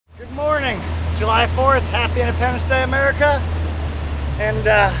July 4th, happy Independence Day, America. And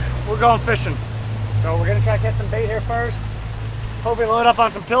we're going fishing. So we're gonna try to catch some bait here first. Hopefully load up on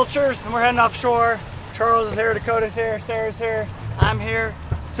some pilchers, and we're heading offshore. Charles is here, Dakota's here, Sarah's here, I'm here,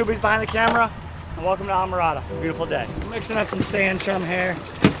 Subi's behind the camera, and welcome to Almirada. It's a beautiful day. We're mixing up some sand chum here.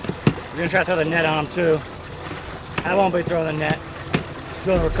 We're gonna try to throw the net on them too. I won't be throwing the net.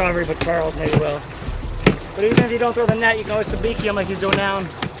 Still in recovery, but Charles maybe will. But even if you don't throw the net, you can always sabiki them like he's doing now.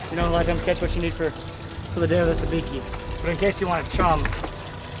 You know, let them catch what you need for the day of the sabiki. But in case you want to chum,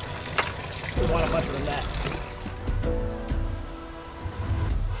 you want a bunch of the net.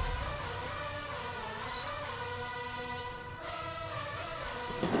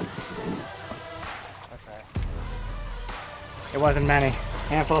 Okay. It wasn't many. A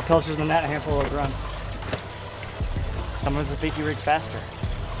handful of pilchers in the net, a handful of grunts. Some of the sabiki rigs faster.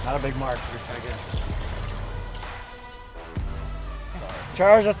 Not a big mark.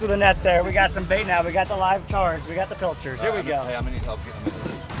 Charge us through the net there. We got some bait now. We got the live charge. We got the pilchers. Here we go. Hey, I'm gonna need help getting them into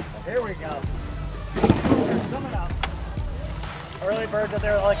this. Here we go. Pilchers coming up. Early birds out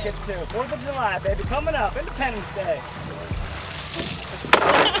there with all the kids too. 4th of July, baby, coming up. Independence Day.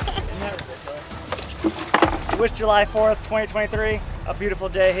 Isn't that ridiculous? Wish July 4th, 2023. A beautiful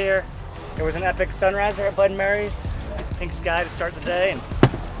day here. It was an epic sunrise there at Bud and Mary's. Nice pink sky to start the day, and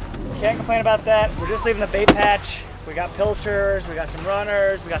can't complain about that. We're just leaving the bait patch. We got pilchers, we got some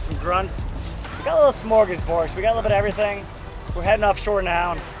runners, we got some grunts. We got a little smorgasbord, so we got a little bit of everything. We're heading offshore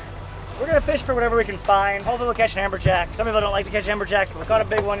now. And we're gonna fish for whatever we can find. Hopefully we'll catch an amberjack. Some people don't like to catch amberjacks, but we caught a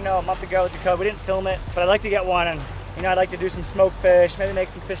big one, you know, a month ago with Dakota. We didn't film it, but I'd like to get one, and you know, I'd like to do some smoked fish, maybe make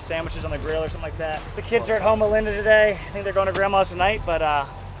some fish sandwiches on the grill or something like that. The kids are at home with Linda today. I think they're going to grandma's tonight, but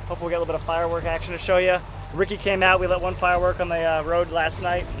hopefully we'll get a little bit of firework action to show you. Ricky came out, we let one firework on the road last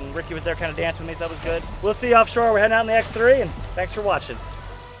night, and Ricky was there kind of dancing with me, so that was good. We'll see you offshore. We're heading out in the X3, and thanks for watching.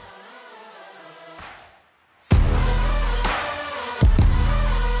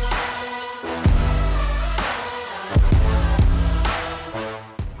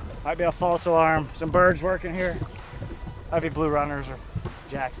 Might be a false alarm. Some birds working here. Might be blue runners or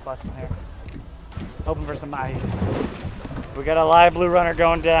jacks busting here. Hoping for some mahis. We got a live blue runner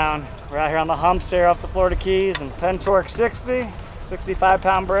going down. We're out here on the humps here off the Florida Keys, and pen torque 60,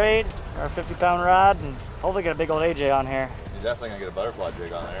 65-pound braid, our 50-pound rods, and hopefully get a big old AJ on here. You're definitely gonna get a butterfly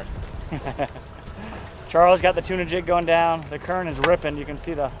jig on there. Charles got the tuna jig going down. The current is ripping. You can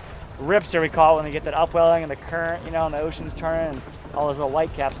see the rips here we call it when you get that upwelling and the current, you know, and the ocean's turning, and all those little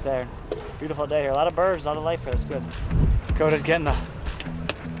white caps there. Beautiful day here. A lot of birds, a lot of life here. That's good. Dakota's getting the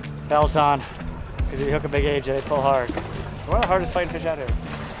belt on, because if you hook a big AJ, they pull hard. It's one of the hardest fighting fish out here.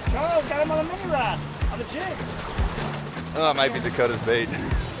 Charles got him on the mini rod, on the jig. Oh, it might be Dakota's bait.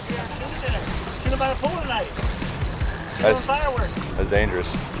 Tuna by the pool tonight. Tuna fireworks. That's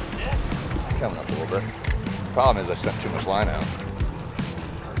dangerous. Yeah. Coming up a little bit. Problem is I sent too much line out.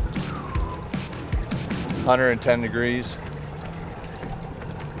 110 degrees.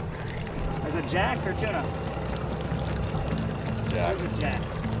 Is it jack or tuna? Jack. Where's jack?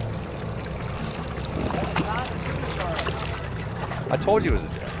 That's not a tuna, Charles. I told you it was a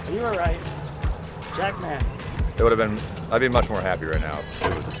jack. You were right. Jack man. It would have been, I'd be much more happy right now if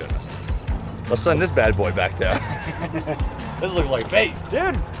it was a tuna. Let's send this bad boy back down. This looks like bait.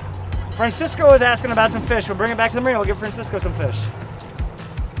 Dude, Francisco was asking about some fish. We'll bring it back to the marina. We'll give Francisco some fish.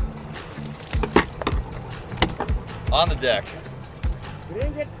 On the deck. We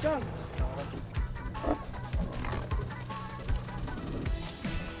didn't get skunked.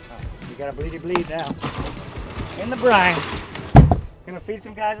 You got a bleedy bleed now. In the brine. Gonna feed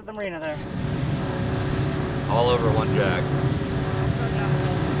some guys at the marina there. All over one jack.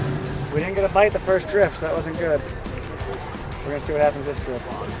 We didn't get a bite the first drift, so that wasn't good. We're gonna see what happens this drift.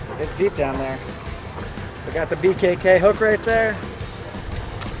 It's deep down there. We got the BKK hook right there.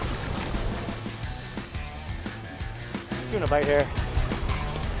 Tuna bite here.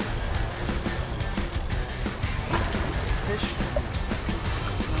 Fish.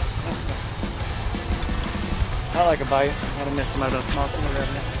 Missed him. I like a bite. I had to miss some of those small tuna right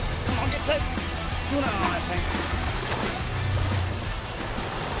now. Come on, get tight. Tuna on, I think.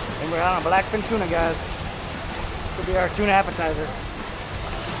 And we're on a blackfin tuna, guys. Could be our tuna appetizer.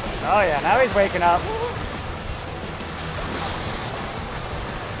 Oh yeah, now he's waking up.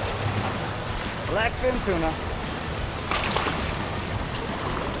 Blackfin tuna.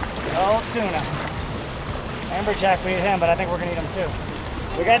 Oh, tuna. Amberjack, we eat him, but I think we're gonna eat him too.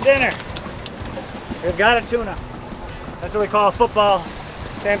 We got dinner. We've got a tuna. That's what we call a football.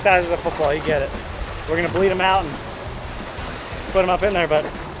 Same size as a football, you get it. We're gonna bleed them out and put them up in there, but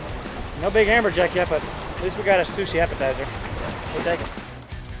no big amberjack yet, but at least we got a sushi appetizer. We'll take it.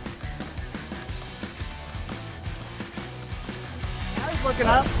 He's looking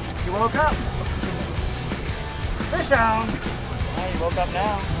up. He woke up. Fish on. Oh, he woke up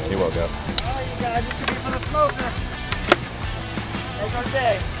now. He woke up. Oh, you guys, this could be for the smoker. Make our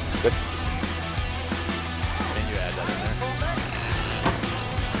day. Good. Can you add that in there?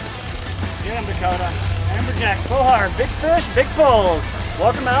 Get him, Dakota. Amberjack, pull hard. Big fish, big pulls.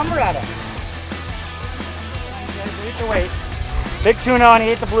 Welcome to Alvarado. Eat your weight. Big tuna on, he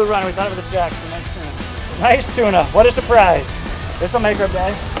ate the blue run. We thought it was a jack. It's a nice tuna. Nice tuna. What a surprise. This will make our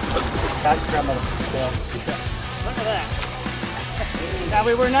day. That's grandmother. Look at that. Now,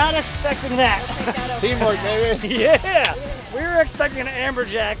 we were not expecting that. Teamwork, baby. Yeah. We were expecting an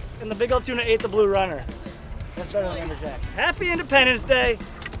amberjack, and the big old tuna ate the blue runner. That's better than amberjack. Happy Independence Day.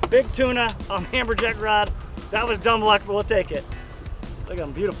 Big tuna on amberjack rod. That was dumb luck, but we'll take it. Look at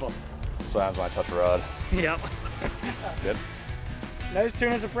them, beautiful. So that's my touch rod. Yep. Good. Nice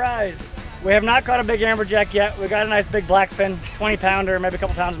tuna surprise. We have not caught a big amberjack yet. We got a nice big blackfin, 20-pounder, maybe a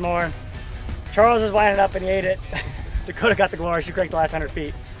couple pounds more. Charles is winding up and he ate it. Dakota got the glory. She cranked the last 100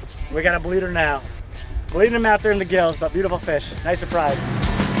 feet. We got a bleeder now. Bleeding him out there in the gills, but beautiful fish. Nice surprise.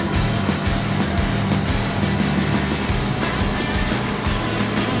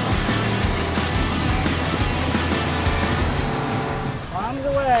 On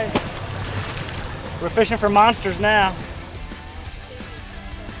the way. We're fishing for monsters now.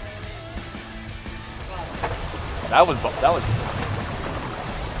 That was.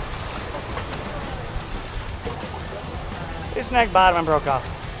 He snagged bottom and broke off.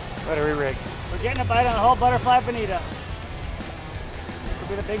 Better re-rig. We're getting a bite on the whole butterfly bonita. This will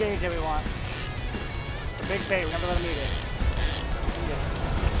be the big AJ we want. The big bait, we never let him eat it.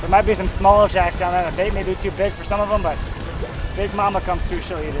 There might be some small jacks down there. The bait may be too big for some of them, but big mama comes through,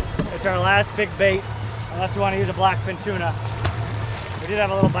 she'll eat it. It's our last big bait, unless we want to use a blackfin tuna. We did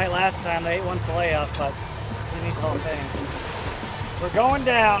have a little bite last time. They ate one fillet off, but we didn't eat the whole thing. We're going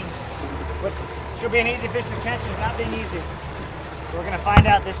down, which should be an easy fish to catch. It's not being easy. We're gonna find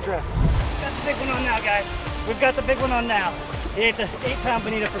out this drift. We've got the big one on now, guys. We've got the big one on now. He ate the 8-pound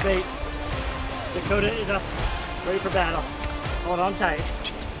bonita for bait. Dakota is up, ready for battle. Hold on tight.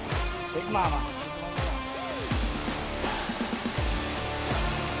 Big mama.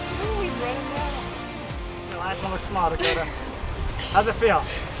 Ooh, he's running down. The last one looks small, Dakota. How's it feel?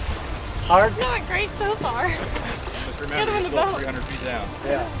 Hard? Not great so far. Just remember, you're still 300 feet down.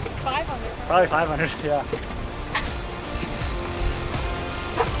 Yeah. 500. Probably 500, yeah.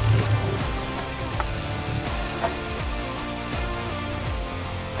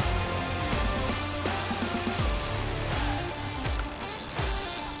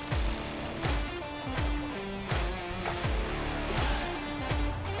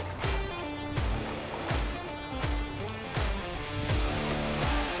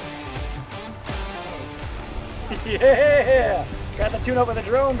 Yeah! Got the tune up with a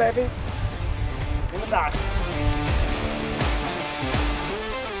drone, baby. In the docks.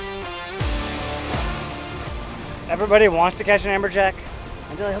 Everybody wants to catch an amberjack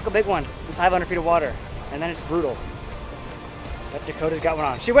until they hook a big one in 500 feet of water, and then it's brutal. But Dakota's got one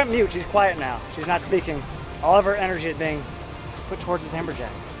on. She went mute. She's quiet now. She's not speaking. All of her energy is being put towards this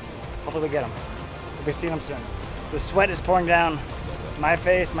amberjack. Hopefully we get him. We'll be seeing him soon. The sweat is pouring down my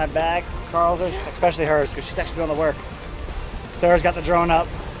face, my bag, Charles's, especially hers, because she's actually doing the work. Sarah's got the drone up.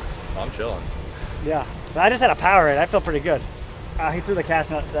 I'm chilling. Yeah, but I just had a power it. I feel pretty good. He threw the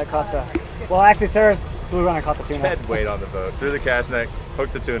cast net that caught the. Well, actually, Sarah's blue runner caught the tuna. Dead weight on the boat. Threw the cast net,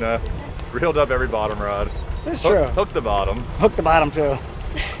 hooked the tuna, reeled up every bottom rod. It's true. Hooked the bottom. Hooked the bottom too.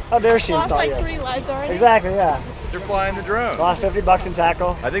 How dare she Lost insult like you? 3 legs already. Exactly, yeah. You're flying the drone. Lost $50 in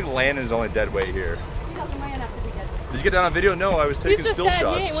tackle. I think land is only dead weight here. He doesn't weigh enough to be dead. Did you get down on video? No, I was taking He's just still dead.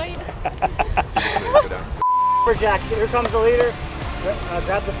 shots. He ain't weighing. Amberjack, here comes the leader.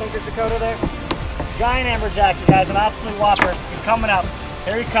 Grab the sinker, Dakota there. Giant amberjack, you guys, an absolute whopper. He's coming up.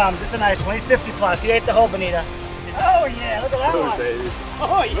 Here he comes. It's a nice one. He's 50 plus. He ate the whole bonita. Oh yeah, look at that one. Baby.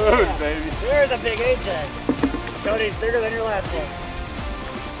 Oh yeah. Those, baby. There's a big AJ. Cody's bigger than your last one.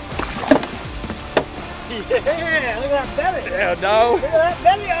 Yeah, look at that belly. Yeah, no. Look at that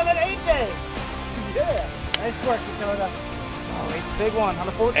belly on that AJ. Yeah. Nice work, Dakota. Oh, he's a big one on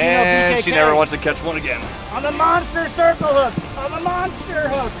the 14 And BKK. she never wants to catch one again. On the monster circle hook. On the monster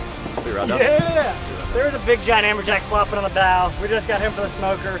hook. Be right down. Yeah. There's a big giant amberjack flopping on the bow. We just got him for the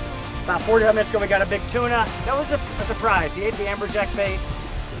smoker. About 45 minutes ago, we got a big tuna. That was a surprise. He ate the amberjack bait.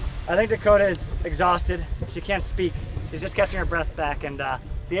 I think Dakota is exhausted. She can't speak. She's just catching her breath back. And the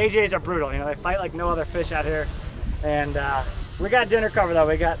AJs are brutal. You know, they fight like no other fish out here. And we got dinner covered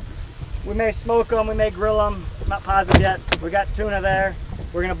though. We may smoke them, we may grill them. I'm not positive yet. We got tuna there.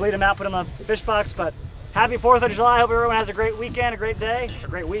 We're gonna bleed them out, put them in the fish box, but Happy 4th of July. Hope everyone has a great weekend, a great day, a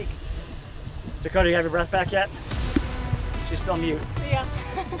great week. Dakota, you have your breath back yet? She's still mute. See ya.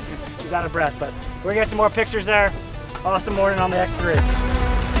 She's out of breath, but we're gonna get some more pictures there. Awesome morning on the X3.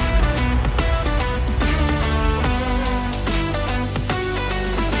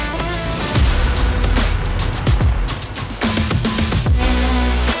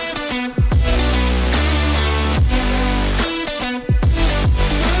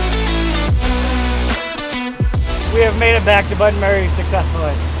 We have made it back to Bud and Mary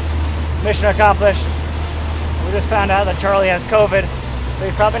successfully. Mission accomplished. We just found out that Charlie has COVID, so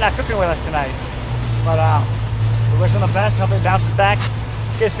he's probably not cooking with us tonight. But we wish him the best. Hope he bounces back,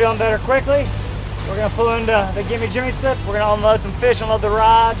 gets feeling better quickly. We're gonna pull into the Gimme Jimmy slip. We're gonna unload some fish, unload the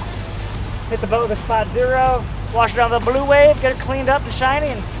rods, hit the boat with a spot zero, wash it down with the BlueWave, get it cleaned up and shiny,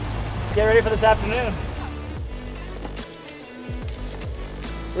 and get ready for this afternoon.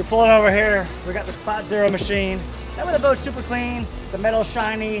 We're pulling over here. We got the spot zero machine. That way the boat's super clean, the metal's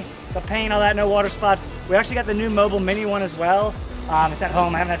shiny, the paint, all that, no water spots. We actually got the new mobile mini one as well. It's at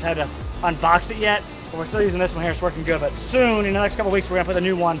home. I haven't had time to unbox it yet, but we're still using this one here. It's working good. But soon, in the next couple weeks, we're gonna put the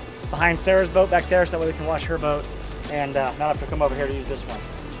new one behind Sarah's boat back there, so that way we can wash her boat and not have to come over here to use this one.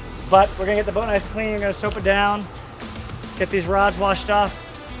 But we're gonna get the boat nice and clean. We're gonna soap it down, get these rods washed off.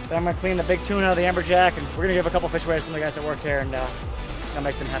 Then I'm gonna clean the big tuna, the Amberjack, and we're gonna give a couple fish away to some of the guys that work here, and gonna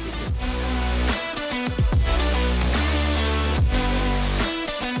make them happy too.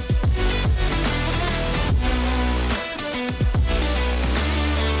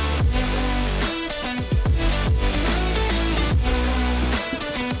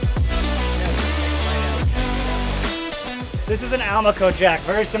 This is an Almaco jack,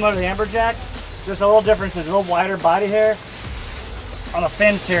 very similar to the Amberjack. Just a little difference is a little wider body here. On the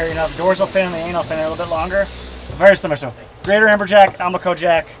fins here, you know, the dorsal fin and the anal fin are a little bit longer. Very similar. So, greater Amberjack, Almaco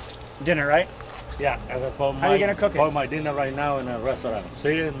jack, dinner, right? Yeah, as a for How are you gonna cook it? For my dinner right now in a restaurant.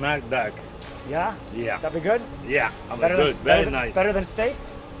 See, Mac Duck. Yeah? Yeah. That'd be good? Yeah, I'm Better good. than, Very better, nice. Better than steak?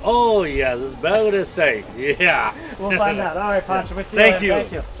 Oh yes, it's better than steak. Yeah. We'll find out. All right, Pancho. We'll see Thank you. you.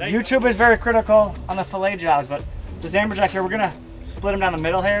 Thank you. Thank YouTube is very critical on the fillet jobs, but this Amberjack here, we're gonna split them down the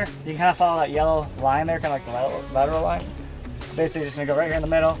middle here. You can kind of follow that yellow line there, kind of like the lateral line. So basically, just gonna go right here in the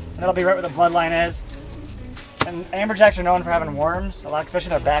middle, and that'll be right where the bloodline is. And Amberjacks are known for having worms, a lot,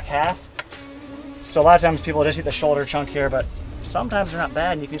 especially their back half. So a lot of times people just eat the shoulder chunk here, but sometimes they're not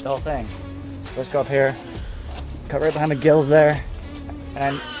bad, and you can eat the whole thing. So let's go up here, cut right behind the gills there.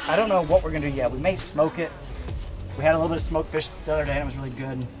 And I don't know what we're gonna do yet. We may smoke it. We had a little bit of smoked fish the other day, and it was really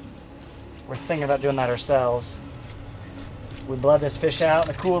good. We're thinking about doing that ourselves. We bled this fish out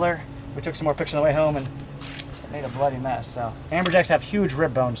in the cooler. We took some more pictures on the way home and it made a bloody mess. So Amberjacks have huge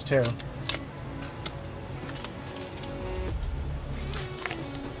rib bones too. We're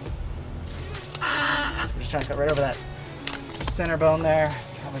just trying to cut right over that center bone there,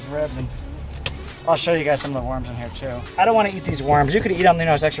 have his ribs, and I'll show you guys some of the worms in here too. I don't want to eat these worms. You could eat them, you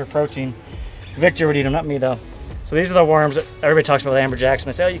know, it's extra protein. Victor would eat them, not me though. So these are the worms that everybody talks about with Amberjacks, and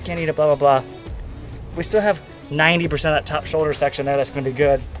they say, oh, you can't eat it, blah, blah, blah. We still have 90% of that top shoulder section there. That's going to be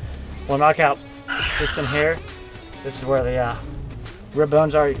good. We'll knock out this in here. This is where the rib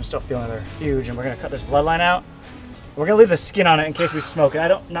bones are. You can still feel them. They're huge. And we're going to cut this bloodline out. We're going to leave the skin on it in case we smoke it.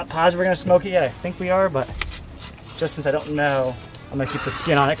 I'm not positive we're going to smoke it yet. I think we are, but just since I don't know, I'm going to keep the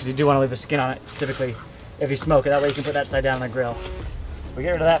skin on it because you do want to leave the skin on it typically if you smoke it. That way you can put that side down on the grill. We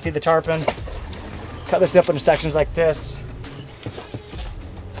get rid of that, feed the tarpon. Cut this up into sections like this.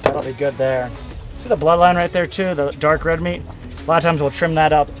 That'll be good there. See the bloodline right there too, the dark red meat? A lot of times we'll trim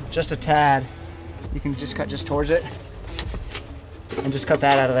that up just a tad. You can just cut just towards it and just cut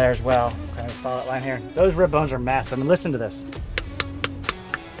that out of there as well. Okay, let's follow that line here. Those rib bones are massive. I mean, listen to this.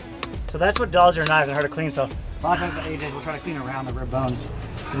 So that's what dulls your knives and hard to clean. So a lot of times at AJ's we'll try to clean around the rib bones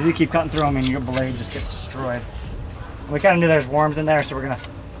because if you keep cutting through them and your blade just gets destroyed. And we kind of knew there's worms in there, so we're gonna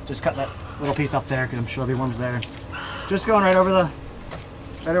just cut that little piece off there because I'm sure there'll be worms there. Just going right over the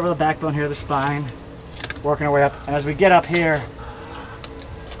backbone here, the spine, working our way up. And as we get up here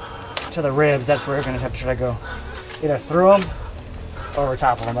to the ribs, that's where we're going to have to try to go either through them or over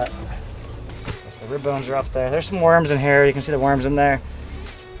top of them. But so the rib bones are up there. There's some worms in here. You can see the worms in there.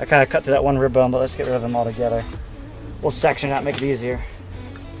 I kind of cut through that one rib bone, but let's get rid of them all together. We'll section it out, make it easier.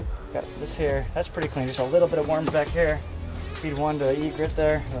 Got this here. That's pretty clean. Just a little bit of worms back here. Feed one to the egret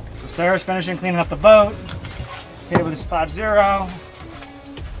there. So Sarah's finishing cleaning up the boat. Hit it with a spot zero.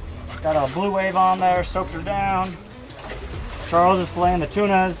 Got a BlueWave on there, soaked her down. Charles is filleting the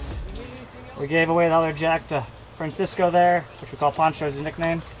tunas. We gave away the other jack to Francisco there, which we call Pancho, is his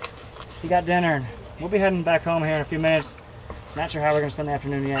nickname. He got dinner, and we'll be heading back home here in a few minutes. Not sure how we're gonna spend the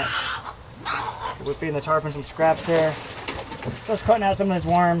afternoon yet. We're feeding the tarpon some scraps here. Just cutting out some of his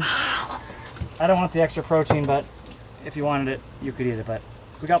worms. I don't want the extra protein, but if you wanted it, you could eat it. But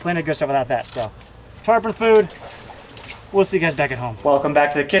we got plenty of good stuff without that. So, tarpon food. We'll see you guys back at home. Welcome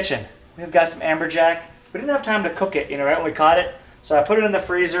back to the kitchen. We've got some amberjack. We didn't have time to cook it, right when we caught it. So I put it in the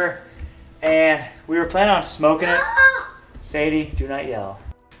freezer, and we were planning on smoking it. Sadie, do not yell.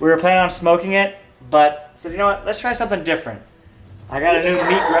 We were planning on smoking it, but I said, you know what? Let's try something different. I got a new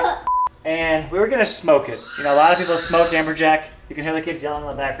meat grinder, and we were gonna smoke it. A lot of people smoke amberjack. You can hear the kids yelling in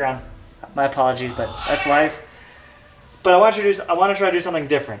the background. My apologies, but that's life. But I want to try to do something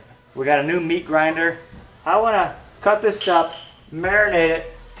different. We got a new meat grinder. I want to cut this up, marinate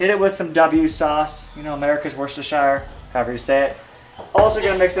it, hit it with some W sauce. America's Worcestershire, however you say it. Also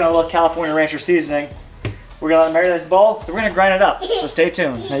gonna mix in a little California Rancher seasoning. We're gonna marinate this bowl, then we're gonna grind it up, so stay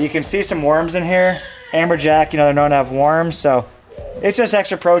tuned. Now you can see some worms in here. Amberjack, they're known to have worms, so it's just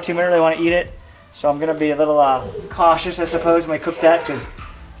extra protein. We don't really want to eat it, so I'm gonna be a little cautious, I suppose, when we cook that, because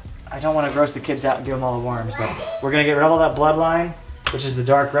I don't want to gross the kids out and give them all the worms. But we're gonna get rid of all that bloodline, which is the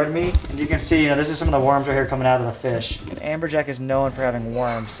dark red meat, and you can see, this is some of the worms right here coming out of the fish. And amberjack is known for having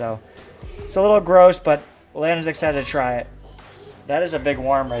worms, so it's a little gross, but Landon's excited to try it. That is a big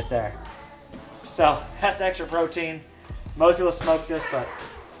worm right there. So that's extra protein. Most people smoke this, but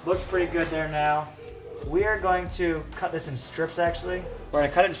looks pretty good there now. We are going to cut this in strips, actually. We're going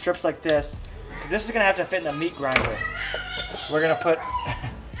to cut it in strips like this, because this is going to have to fit in the meat grinder. We're going to put...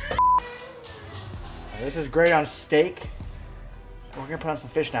 This is great on steak. We're going to put on some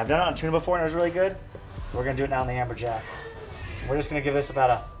fish now. I've done it on tuna before, and it was really good. We're going to do it now on the amberjack. We're just going to give this about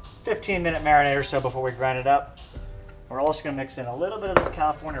a 15-minute marinade or so before we grind it up. We're also going to mix in a little bit of this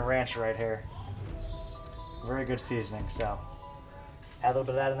California Rancher right here. Very good seasoning, so add a little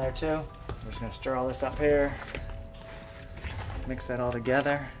bit of that in there too. We're just going to stir all this up here. Mix that all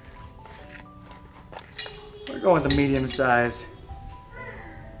together. We're going with the medium size.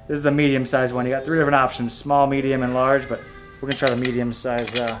 This is the medium size one. You got 3 different options, small, medium, and large, but we're going to try the medium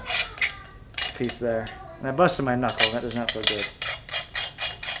size piece there. And I busted my knuckle. That does not feel good.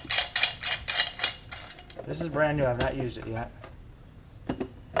 This is brand new. I've not used it yet.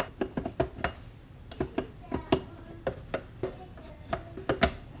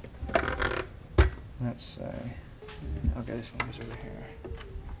 Let's say, okay, this one goes over here.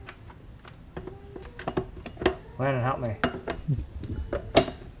 Landon, help me.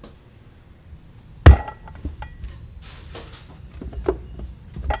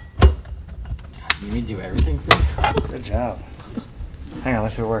 You mean do everything for you? Good job. Hang on,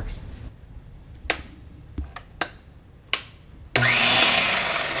 let's see if it works.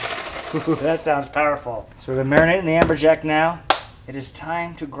 Ooh, that sounds powerful. So we've been marinating the amberjack now. It is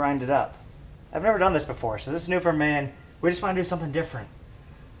time to grind it up. I've never done this before, so this is new for me, and we just want to do something different.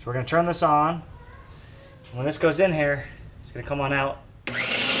 So we're going to turn this on. And when this goes in here, it's going to come on out. It's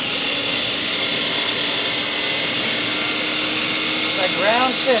like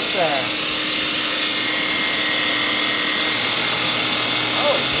ground fish there.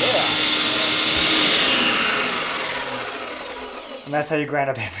 Oh, yeah. And that's how you grind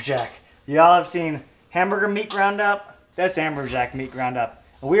up amberjack. Y'all have seen hamburger meat ground up. That's amberjack meat ground up.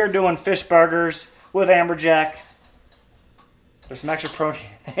 We are doing fish burgers with amberjack. There's some extra protein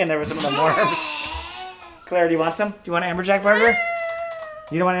in there with some of the worms. Claire, do you want some? Do you want an amberjack burger?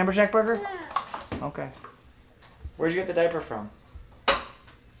 You don't want an amberjack burger? Okay. Where'd you get the diaper from?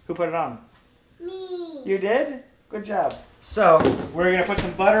 Who put it on? Me. You did? Good job. So, we're going to put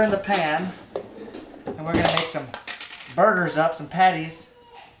some butter in the pan. And we're going to make some burgers up, some patties.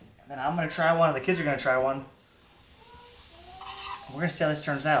 And then I'm going to try one, and the kids are going to try one. We're going to see how this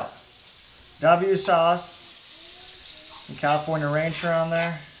turns out. W sauce, some California Rancher on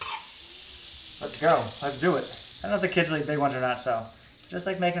there. Let's go. Let's do it. I don't know if the kids will eat big ones or not, so just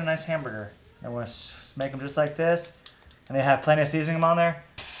like making a nice hamburger. And we'll make them just like this. And they have plenty of seasoning on there.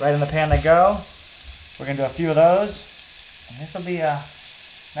 Right in the pan they go. We're going to do a few of those. And this will be a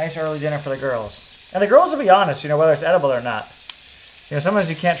nice early dinner for the girls. And the girls will be honest, whether it's edible or not. Sometimes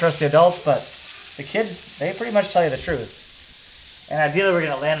you can't trust the adults, but the kids, they pretty much tell you the truth. And ideally, we're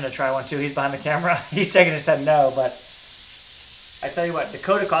going to Landon to try one, too. He's behind the camera. He's taking his head no, but I tell you what,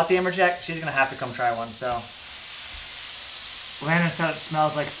 Dakota caught the amberjack. She's going to have to come try one, so. Landon said it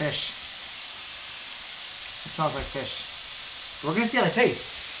smells like fish. It smells like fish. We're going to see how they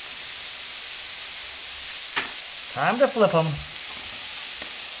taste. Time to flip them.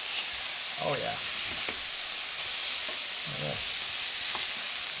 Oh, yeah. Look at this.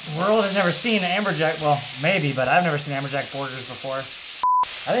 The world has never seen amberjack, well, maybe, but I've never seen amberjack burgers before.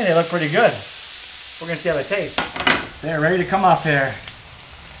 I think they look pretty good. We're going to see how they taste. They're ready to come off here.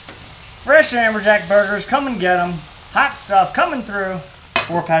 Fresh Amberjack burgers, come and get them. Hot stuff coming through.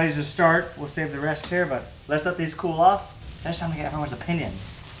 4 patties to start. We'll save the rest here, but let's let these cool off. Next time to get everyone's opinion.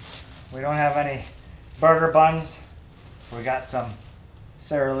 We don't have any burger buns. We got some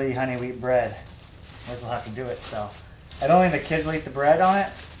Sara Lee honey wheat bread. Liz will have to do it, so. I don't think the kids will eat the bread on it.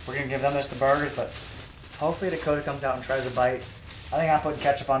 We're gonna give them just the burgers, but hopefully Dakota comes out and tries a bite. I think I'm putting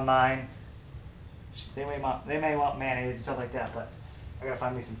ketchup on mine. They may want mayonnaise and stuff like that, but I gotta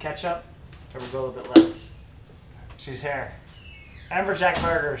find me some ketchup. Or we'll go a little bit left. She's here. Amberjack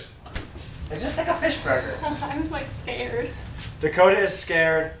burgers. It's just like a fish burger. I'm like scared. Dakota is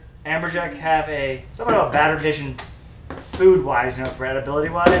scared. Amberjack have somewhat of a bad reputation food-wise, you know, for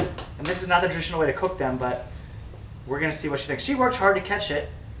edibility-wise. And this is not the traditional way to cook them, but we're gonna see what she thinks. She worked hard to catch it.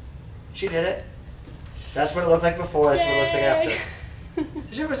 She did it. That's what it looked like before. That's what it looks like after.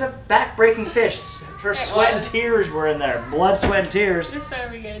 It was a back-breaking fish. Her sweat and tears were in there. Blood, sweat, and tears. This better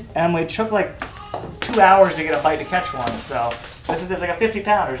be good. And we took like 2 hours to get a bite to catch one. So this is like a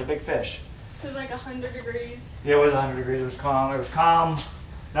 50-pounder. It's a big fish. It was like 100 degrees. Yeah, it was 100 degrees. It was calm. It was calm.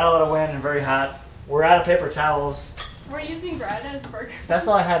 Not a lot of wind and very hot. We're out of paper towels. We're using bread as burger. That's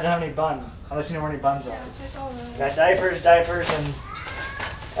all I had. I didn't have any buns. Unless you know where any buns are. Yeah, check all those. Got diapers, and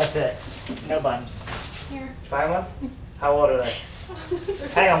that's it. No buns. Here. Find one? How old are they?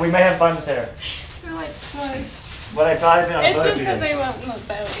 Hang on, we may have buns here. They're like smushed. But I probably been on the It's boat just a few because days. they went on the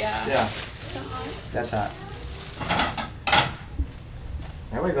boat, yeah. Yeah, Uh-huh. that's hot.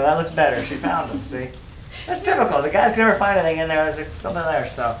 There we go. That looks better. She found them. See, that's typical. The guys can never find anything in there. There's like something there.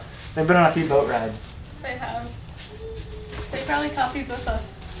 So they've been on a few boat rides. They have. They probably caught these with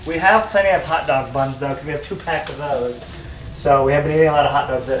us. We have plenty of hot dog buns though, because we have 2 packs of those. So we have been eating a lot of hot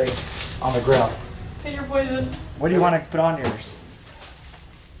dogs today on the grill. Put your poison. What do you want to put on yours?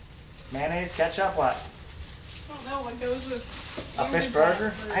 Mayonnaise, ketchup, what? I don't know what goes with A fish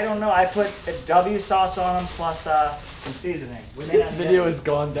burger? I don't know. It's W sauce on them plus some seasoning. We may This not video get- has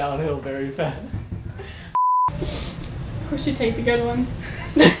gone downhill very fast. Of course you take the good one.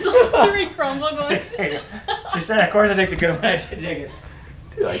 There's like 3 crumbled ones. She said, of course I take the good one. I did take it.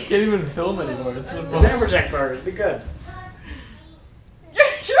 Dude, I can't even film anymore. It's the It's Amberjack burgers. Be good. You're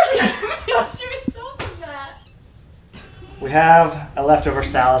trying to convince yourself of that. We have a leftover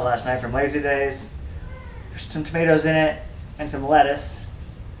salad last night from Lazy Days. There's some tomatoes in it and some lettuce.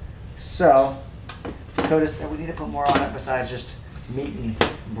 So, Dakota said we need to put more on it besides just meat and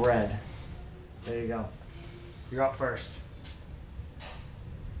bread. There you go. You're up first.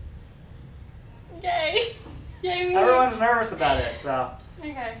 Yay. Yay me. Everyone's nervous about it, so.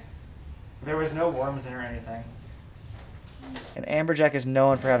 Okay. There was no worms in it or anything. And Amberjack is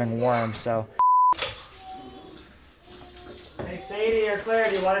known for having worms, so. Hey Sadie or Claire,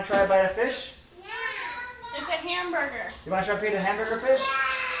 do you want to try a bite of fish? It's a hamburger. You want to try a bite of hamburger fish?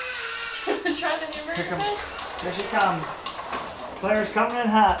 Try the hamburger Here comes. fish? Here she comes. Claire's coming in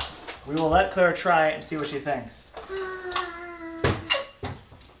hot. We will let Claire try it and see what she thinks.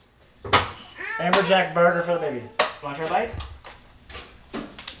 Amberjack burger for the baby. Want to try a bite? See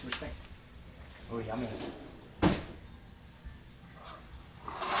what you think. Oh, yummy.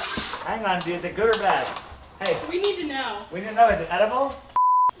 Hang on, is it good or bad? Hey, We need to know. we didn't know. Is it edible?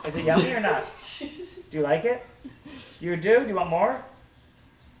 Is it yummy or not? Do you like it? You do? Do you want more?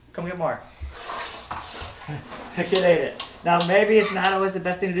 Come get more. The kid ate it. Now, maybe it's not always the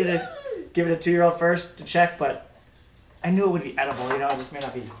best thing to do to give it a 2-year-old first to check, but I knew it would be edible. You know, it just may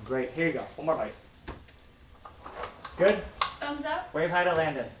not be great. Here you go. One more bite. Good? Thumbs up. Wave hi to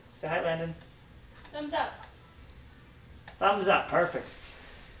Landon. Say hi, Landon. Thumbs up. Thumbs up. Perfect.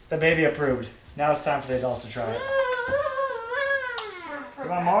 The baby approved. Now it's time for the adults to try it. We're You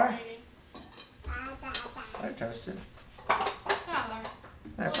want more? procrastinating. They're toasted. Oh,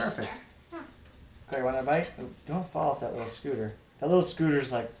 They're look perfect. there. Claire, want a bite? Oh, don't fall off that little scooter. That little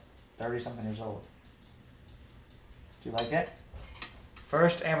scooter's like 30-something years old. Do you like it?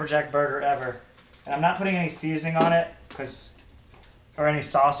 First Amberjack burger ever. And I'm not putting any seasoning on it, or any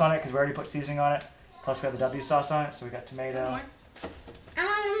sauce on it, because we already put seasoning on it. Plus we have the W sauce on it, so we got tomato. More.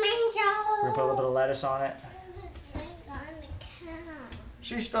 We're gonna put a little bit of lettuce on it.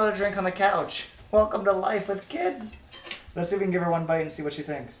 She spilled a drink on the couch. Welcome to life with kids. Let's see if we can give her one bite and see what she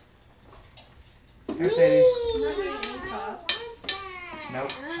thinks. Here, Sadie. I'm not gonna eat any sauce.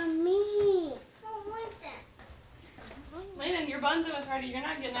 Nope. Landon, your bun's almost ready. You're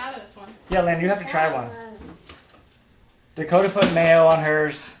not getting out of this one. Yeah, Lynn, you have to try one. Dakota put mayo on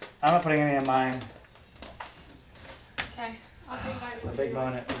hers. I'm not putting any on mine. Okay, I'll take mine. A big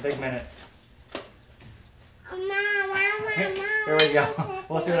minute. A big minute. Here we go.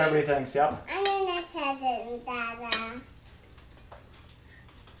 We'll see what everybody thinks. Yep.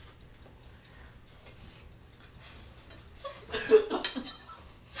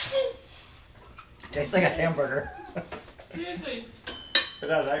 Tastes like a hamburger. Seriously. It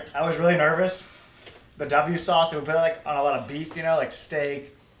does. I was really nervous. The W sauce, it would put like on a lot of beef, you know, like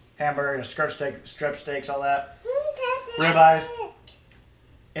steak, hamburger, strip steaks, all that. Ribeyes.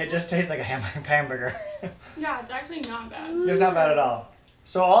 It just tastes like a hamburger. Yeah, it's actually not bad. It's not bad at all.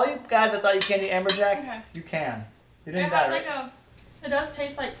 So all you guys that thought you can't eat Amberjack, Okay. you can. You It didn't has die, like right? it does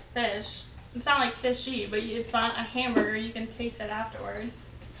taste like fish. It's not like fishy, but it's not a hamburger. You can taste it afterwards.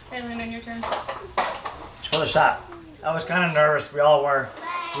 Hey, Lena, your turn. For the shot. I was kind of nervous. We all were.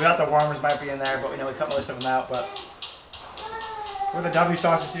 We thought the worms might be in there, but we cut most of them out. But with the W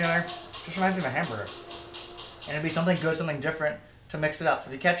sauce you see in there, just reminds me of a hamburger. And it'd be something good, something different to mix it up. So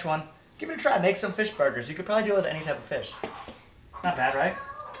if you catch one, give it a try. Make some fish burgers. You could probably do it with any type of fish. Not bad, right?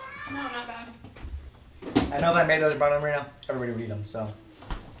 No, not bad. I know if I made those in Marina, everybody would eat them. So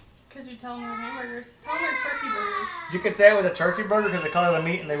Because you tell them they're hamburgers. Tell them they're turkey burgers. you could say it was a turkey burger because of the color of the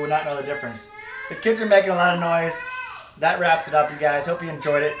meat, and they would not know the difference. The kids are making a lot of noise. That wraps it up, you guys. Hope you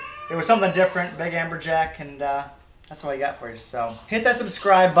enjoyed it. It was something different, big Amberjack, and that's all I got for you. So hit that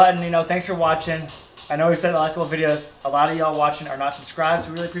subscribe button. Thanks for watching. I know we said in the last couple of videos, a lot of y'all watching are not subscribed, so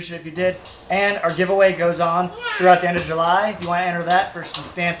we really appreciate it if you did. And our giveaway goes on throughout the end of July. If you want to enter that for some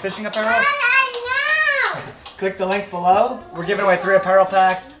Stanz fishing apparel, click the link below. We're giving away 3 apparel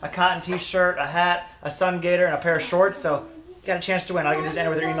packs, a cotton t-shirt, a hat, a sun gator, and a pair of shorts. So you got a chance to win. All you can just enter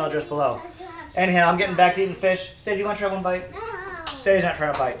with your email address below. Anyhow, I'm getting back to eating fish. Sadie, do you want to try one bite? Sadie's not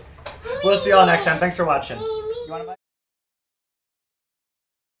trying to bite. We'll see y'all next time. Thanks for watching. You want to bite?